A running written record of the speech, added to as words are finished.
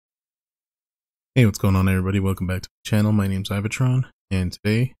Hey, what's going on everybody? Welcome back to the channel. My name's Ivatron, and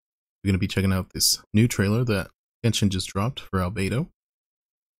today we're going to be checking out this new trailer that Genshin just dropped for Albedo.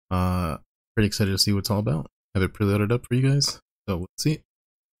 Pretty excited to see what it's all about. Have it preloaded up for you guys, so let's see.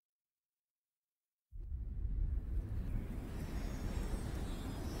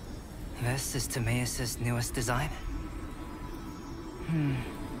 This is Timaeus' newest design?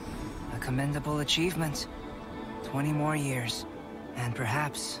 A commendable achievement. 20 more years. And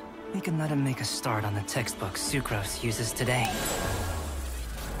perhaps we can let him make a start on the textbook Sucrose uses today.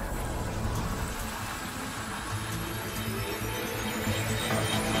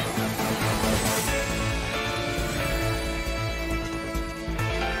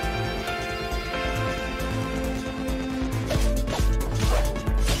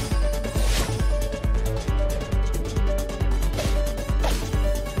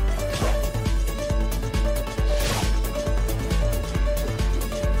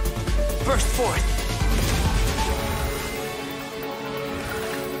 Burst forth!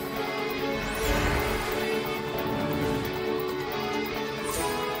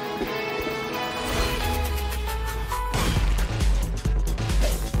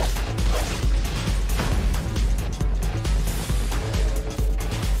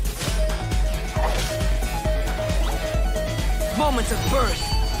 Moment of birth!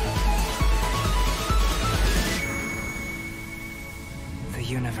 The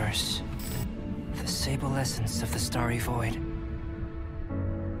universe. The sable essence of the starry void.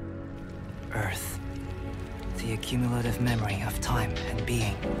 Earth. The accumulative memory of time and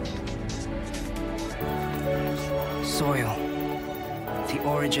being. Soil. The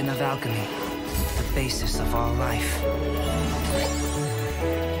origin of alchemy. The basis of all life.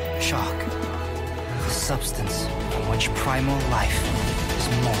 Shock. The substance from which primal life is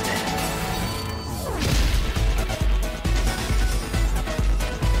molded.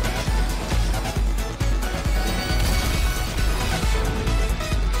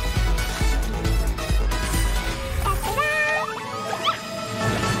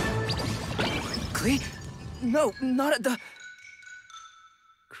 No, not at the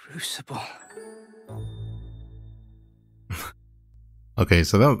crucible. Okay,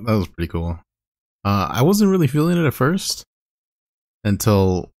 so that was pretty cool. I wasn't really feeling it at first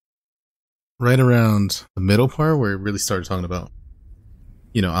until right around the middle part where it really started talking about,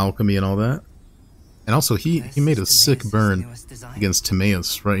 you know, alchemy and all that. And also he made a sick burn against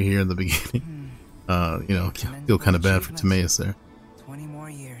Timaeus right here in the beginning. You know, feel kind of bad for Timaeus there.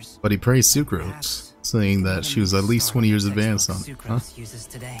 But he praised Sucrose, saying that she was at least 20 years advanced on it. Huh?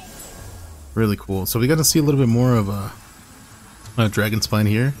 Really cool. So we got to see a little bit more of a dragon spine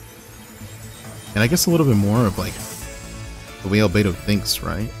here. And I guess a little bit more of like the way Albedo thinks,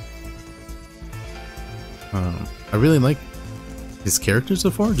 right? I really like his character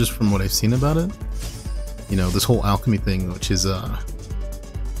so far, just from what I've seen about it. You know, this whole alchemy thing, which is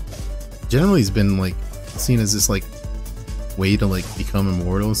generally has been like seen as this like way to like become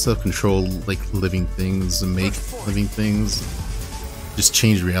immortal and stuff, control like living things and make living things, just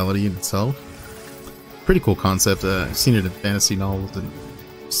change reality in itself. Pretty cool concept. I've seen it in fantasy novels and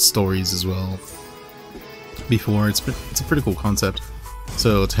stories as well before. It's a pretty cool concept.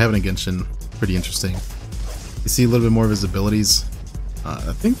 So to have it in Genshin, pretty interesting. You see a little bit more of his abilities.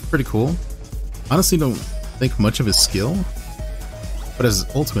 I think pretty cool. Honestly, don't think much of his skill, but his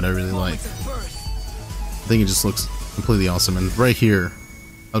ultimate I really like. I think it just looks completely awesome. And right here,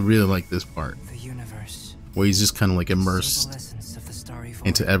 I really like this part where he's just kind of like immersed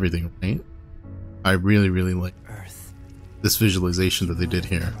into everything, right? I really like this visualization that they did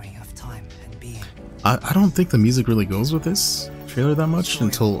here. I don't think the music really goes with this trailer that much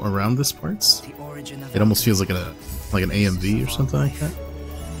until around this parts. It almost feels like an AMV or something like that.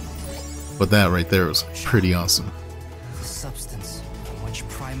 But that right there was pretty awesome.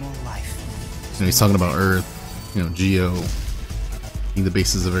 And he's talking about Earth, you know, Geo, being the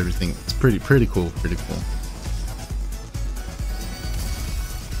basis of everything. It's pretty cool, pretty cool.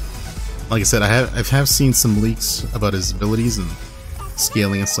 Like I said, I have seen some leaks about his abilities and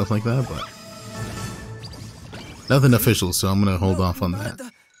scaling and stuff like that, but nothing official, so I'm gonna hold off on that.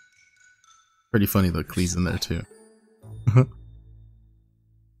 Pretty funny that Klee's in there too. But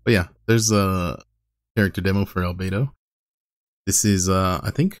yeah, there's a character demo for Albedo. This is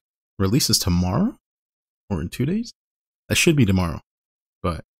I think releases tomorrow or in 2 days. That should be tomorrow.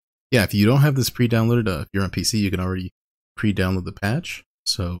 But yeah, if you don't have this pre-downloaded, if you're on PC, you can already pre-download the patch.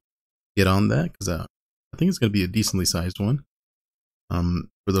 So get on that, because I think it's going to be a decently sized one.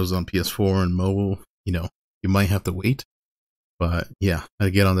 For those on PS4 and mobile, you know, you might have to wait. But yeah, I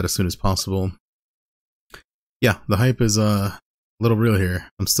get on that as soon as possible. Yeah, the hype is a little real here.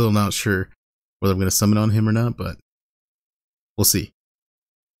 I'm still not sure whether I'm gonna summon on him or not, but we'll see.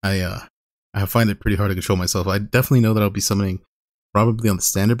 I find it pretty hard to control myself. I definitely know that I'll be summoning probably on the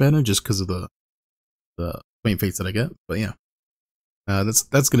standard banner just because of the quaint fates that I get. But yeah,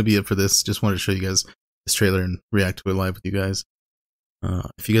 that's gonna be it for this. Just wanted to show you guys this trailer and react to it live with you guys.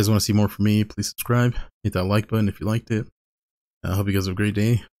 If you guys want to see more from me, please subscribe, hit that like button if you liked it. I hope you guys have a great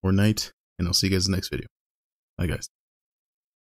day or night, and I'll see you guys in the next video. Bye guys.